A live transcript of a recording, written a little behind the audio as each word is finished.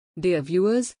Dear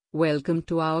viewers, welcome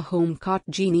to our home cart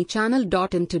Genie channel.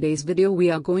 In today's video we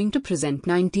are going to present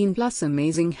 19 plus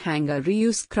amazing hanger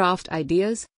reuse craft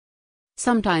ideas.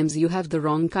 Sometimes you have the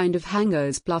wrong kind of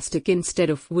hangers, plastic instead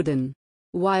of wooden,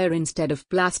 wire instead of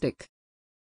plastic.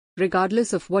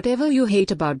 Regardless of whatever you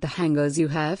hate about the hangers you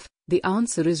have, the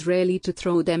answer is rarely to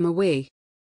throw them away.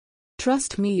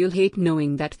 Trust me, you'll hate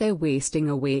knowing that they're wasting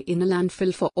away in a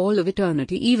landfill for all of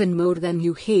eternity even more than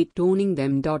you hate owning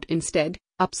them. Instead,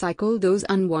 upcycle those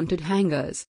unwanted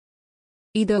hangers.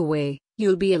 Either way,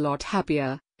 you'll be a lot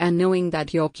happier, and knowing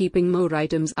that you're keeping more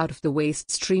items out of the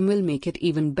waste stream will make it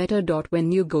even better.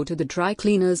 When you go to the dry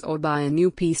cleaners or buy a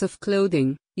new piece of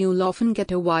clothing, you'll often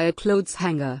get a wire clothes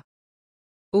hanger.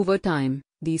 Over time,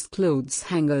 these clothes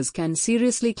hangers can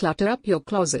seriously clutter up your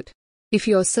closet. If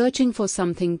you're searching for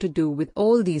something to do with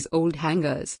all these old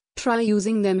hangers, try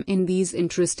using them in these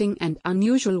interesting and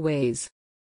unusual ways.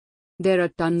 There are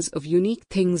tons of unique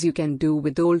things you can do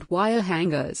with old wire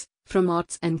hangers, from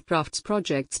arts and crafts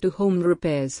projects to home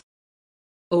repairs.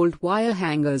 Old wire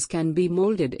hangers can be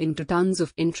molded into tons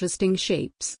of interesting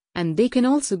shapes, and they can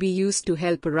also be used to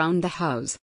help around the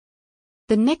house.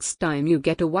 The next time you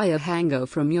get a wire hanger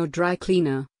from your dry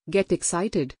cleaner, get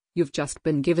excited, you've just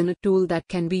been given a tool that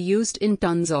can be used in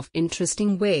tons of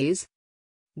interesting ways.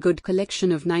 Good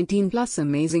collection of 19 plus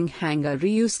amazing hanger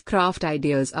reuse craft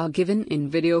ideas are given in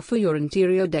video for your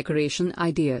interior decoration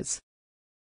ideas.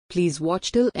 Please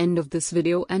watch till end of this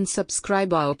video and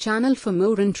subscribe our channel for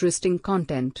more interesting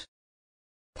content.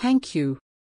 Thank you.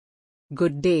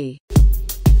 Good day.